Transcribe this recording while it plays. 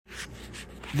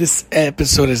This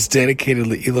episode is dedicated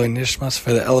to Eloi Nishmas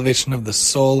for the elevation of the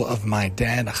soul of my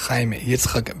dad, Chaim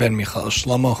Yitzchak ben Michael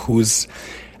Shlomo, whose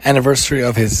anniversary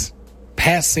of his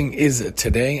passing is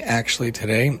today,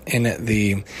 in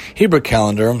the Hebrew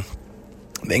calendar.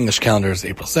 The English calendar is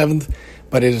April 7th,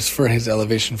 but it is for his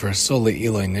elevation for his soul,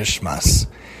 Eloi Nishmas.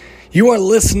 You are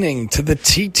listening to the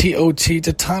TTOT,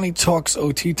 to Tani Talks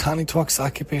OT, Tani Talks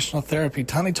Occupational Therapy,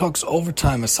 Tani Talks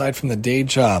Overtime, aside from the day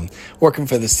job, working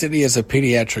for the city as a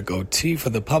pediatric OT for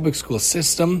the public school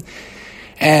system,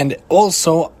 and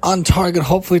also on target,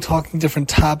 hopefully talking different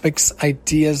topics,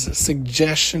 ideas,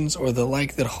 suggestions, or the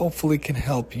like that hopefully can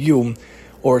help you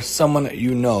or someone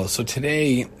you know. So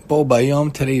today, Bo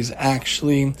Bayom, today is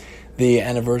actually the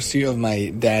anniversary of my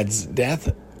dad's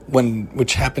death,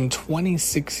 which happened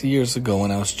 26 years ago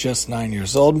when I was just 9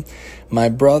 years old. My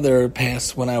brother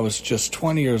passed when I was just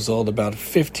 20 years old. About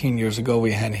 15 years ago,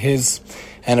 we had his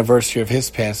anniversary of his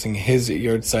passing, his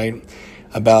yahrzeit,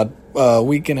 about a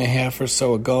week and a half or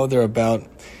so ago. They're about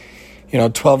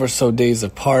 12 or so days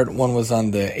apart. One was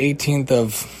on the 18th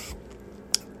of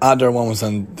Adar, one was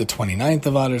on the 29th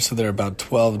of Adar, so they're about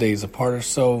 12 days apart or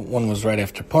so. One was right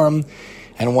after Purim,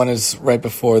 and one is right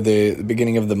before the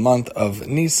beginning of the month of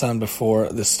Nisan, before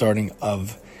the starting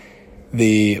of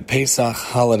the Pesach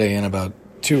holiday in about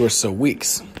 2 or so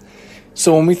weeks.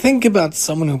 So when we think about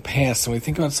someone who passed, and we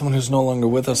think about someone who's no longer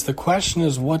with us, the question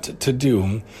is what to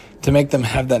do to make them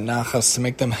have that nachas, to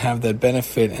make them have that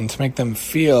benefit, and to make them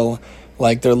feel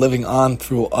like they're living on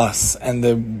through us. And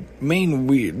the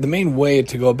main way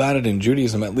to go about it in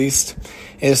Judaism, at least,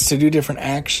 is to do different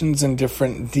actions and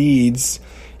different deeds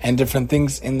and different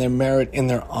things in their merit, in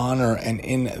their honor, and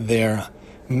in their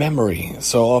memory.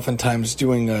 So oftentimes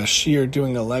doing a shiur,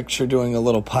 doing a lecture, doing a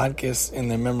little podcast in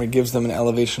their memory gives them an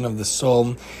elevation of the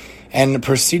soul, and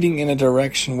proceeding in a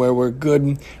direction where we're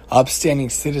good, upstanding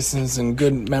citizens and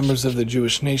good members of the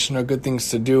Jewish nation are good things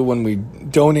to do when we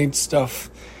donate stuff,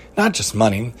 not just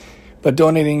money, but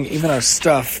donating even our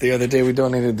stuff. The other day we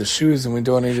donated the shoes and we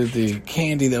donated the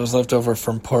candy that was left over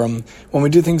from Purim. When we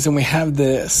do things and we have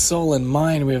the soul in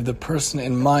mind, we have the person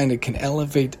in mind, it can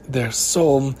elevate their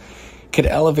soul, can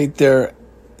elevate their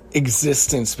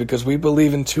existence, because we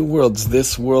believe in two worlds.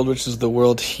 This world, which is the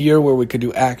world here where we could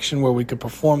do action, where we could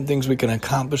perform things, we can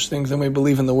accomplish things, and we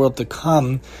believe in the world to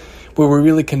come, where we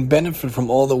really can benefit from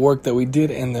all the work that we did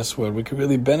in this world. We could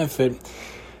really benefit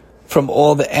from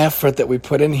all the effort that we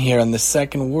put in here. And the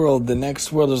second world, the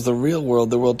next world, is the real world,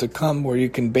 the world to come, where you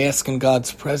can bask in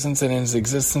God's presence and in His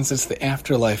existence. It's the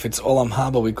afterlife. It's Olam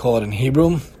Haba, we call it in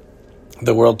Hebrew,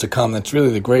 the world to come. That's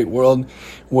really the great world,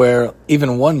 where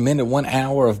even 1 minute, 1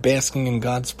 hour of basking in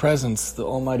God's presence, the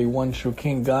Almighty One True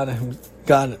King,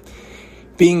 God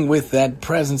being with that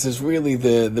presence, is really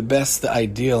the best, the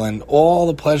ideal, and all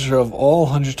the pleasure of all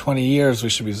 120 years. We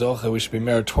should be zocha, we should be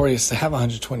meritorious to have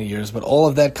 120 years, but all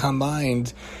of that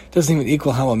combined doesn't even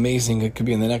equal how amazing it could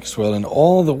be in the next world. And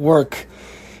all the work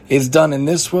is done in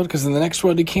this world, because in the next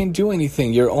world you can't do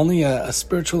anything. You're only a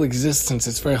spiritual existence.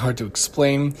 It's very hard to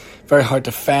explain, very hard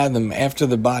to fathom. After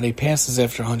the body passes,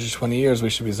 after 120 years,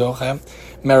 we should be zocha,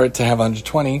 merit to have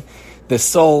 120. The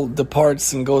soul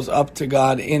departs and goes up to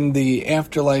God in the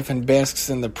afterlife and basks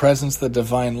in the presence, the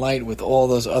divine light, with all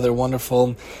those other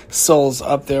wonderful souls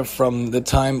up there from the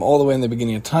time, all the way in the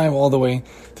beginning of time, all the way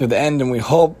to the end. And we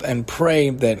hope and pray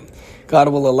that God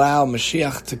will allow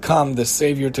Mashiach to come, the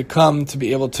Savior to come, to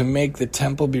be able to make the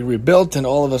temple be rebuilt and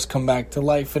all of us come back to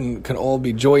life and can all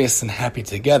be joyous and happy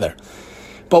together.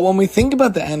 But when we think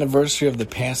about the anniversary of the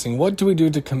passing, what do we do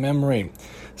to commemorate?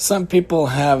 Some people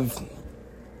have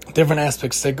different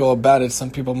aspects that go about it.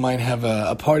 Some people might have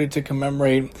a party to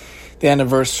commemorate the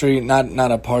anniversary,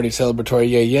 not a party celebratory,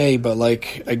 yay, but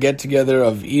like a get-together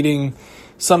of eating.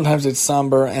 Sometimes it's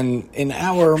somber, and in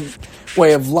our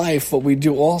way of life, what we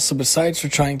do also, besides for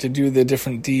trying to do the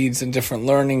different deeds and different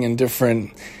learning and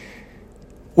different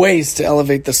ways to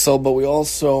elevate the soul, but we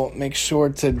also make sure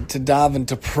to daven,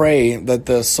 to pray that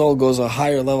the soul goes a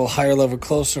higher level,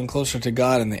 closer and closer to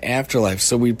God in the afterlife.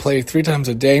 So we pray 3 times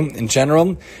a day in general.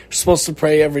 You're supposed to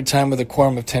pray every time with a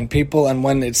quorum of 10 people, and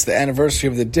when it's the anniversary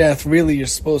of the death, really you're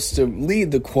supposed to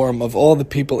lead the quorum of all the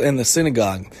people in the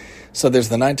synagogue. So there's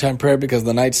the nighttime prayer, because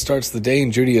the night starts the day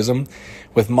in Judaism.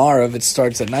 With Marav, it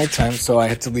starts at nighttime, so I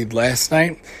had to lead last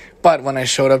night. But when I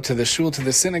showed up to the shul, to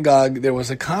the synagogue, there was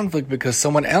a conflict, because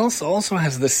someone else also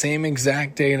has the same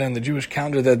exact date on the Jewish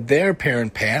calendar that their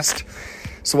parent passed.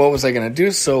 So what was I going to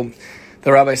do? So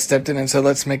the rabbi stepped in and said,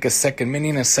 let's make a second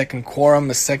minyan, a second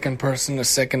quorum, a second person, a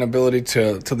second ability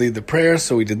to lead the prayer.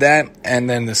 So we did that. And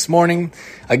then this morning,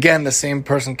 again, the same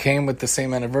person came with the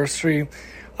same anniversary.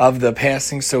 of the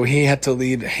passing, so he had to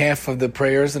lead half of the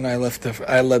prayers, and I led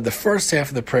the first half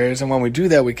of the prayers. And when we do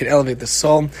that, we can elevate the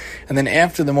soul. And then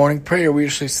after the morning prayer, we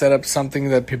usually set up something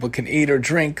that people can eat or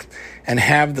drink and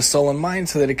have the soul in mind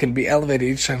so that it can be elevated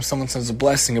each time someone says a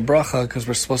blessing, a bracha, because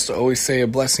we're supposed to always say a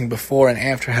blessing before and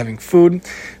after having food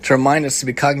to remind us to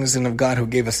be cognizant of God who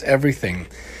gave us everything.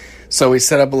 So we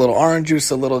set up a little orange juice,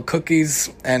 a little cookies,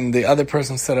 and the other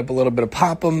person set up a little bit of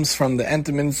Pop'ems from the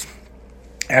Entenmann's.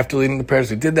 After leading the prayers,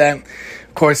 we did that.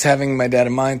 Of course, having my dad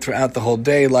in mind throughout the whole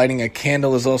day. Lighting a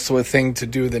candle is also a thing to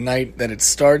do the night that it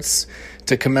starts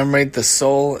to commemorate the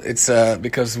soul. It's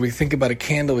because we think about a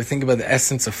candle, we think about the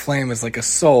essence of flame as like a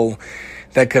soul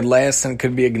that could last and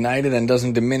could be ignited and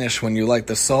doesn't diminish when you light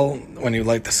the soul. When you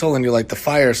light the soul and you light the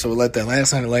fire, so we let that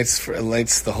last night. It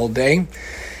lights the whole day.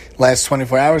 Last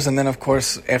 24 hours, and then of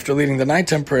course after leading the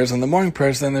nighttime prayers and the morning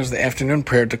prayers, then there's the afternoon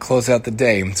prayer to close out the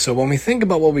day. So when we think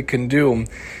about what we can do,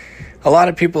 a lot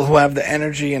of people who have the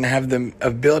energy and have the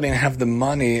ability and have the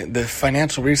money, the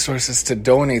financial resources to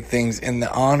donate things in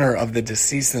the honor of the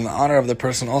deceased, in the honor of the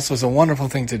person, also is a wonderful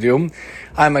thing to do.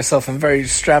 I myself am very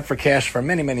strapped for cash for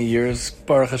many, many years.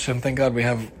 Baruch Hashem, thank God we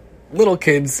have little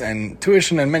kids and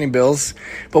tuition and many bills,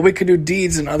 but we could do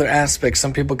deeds in other aspects.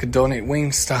 Some people could donate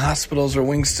wings to hospitals or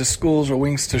wings to schools or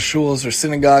wings to shuls or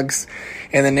synagogues.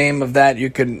 In the name of that, you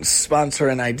could sponsor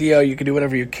an idea, you could do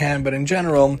whatever you can, but in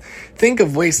general, think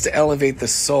of ways to elevate the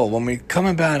soul. When we come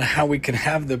about how we can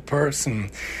have the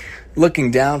person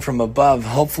looking down from above,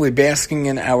 hopefully basking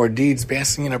in our deeds,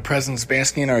 basking in our presence,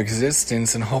 basking in our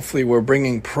existence, and hopefully we're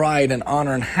bringing pride and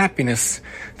honor and happiness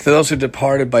to those who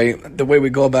departed by the way we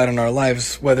go about in our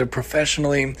lives, whether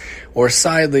professionally or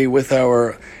sidely with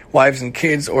our wives and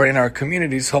kids or in our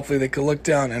communities. Hopefully they can look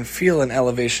down and feel an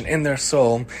elevation in their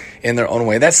soul in their own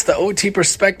way. That's the OT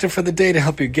perspective for the day to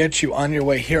help you get you on your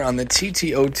way here on the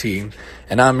TTOT,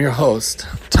 and I'm your host,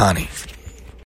 Tani.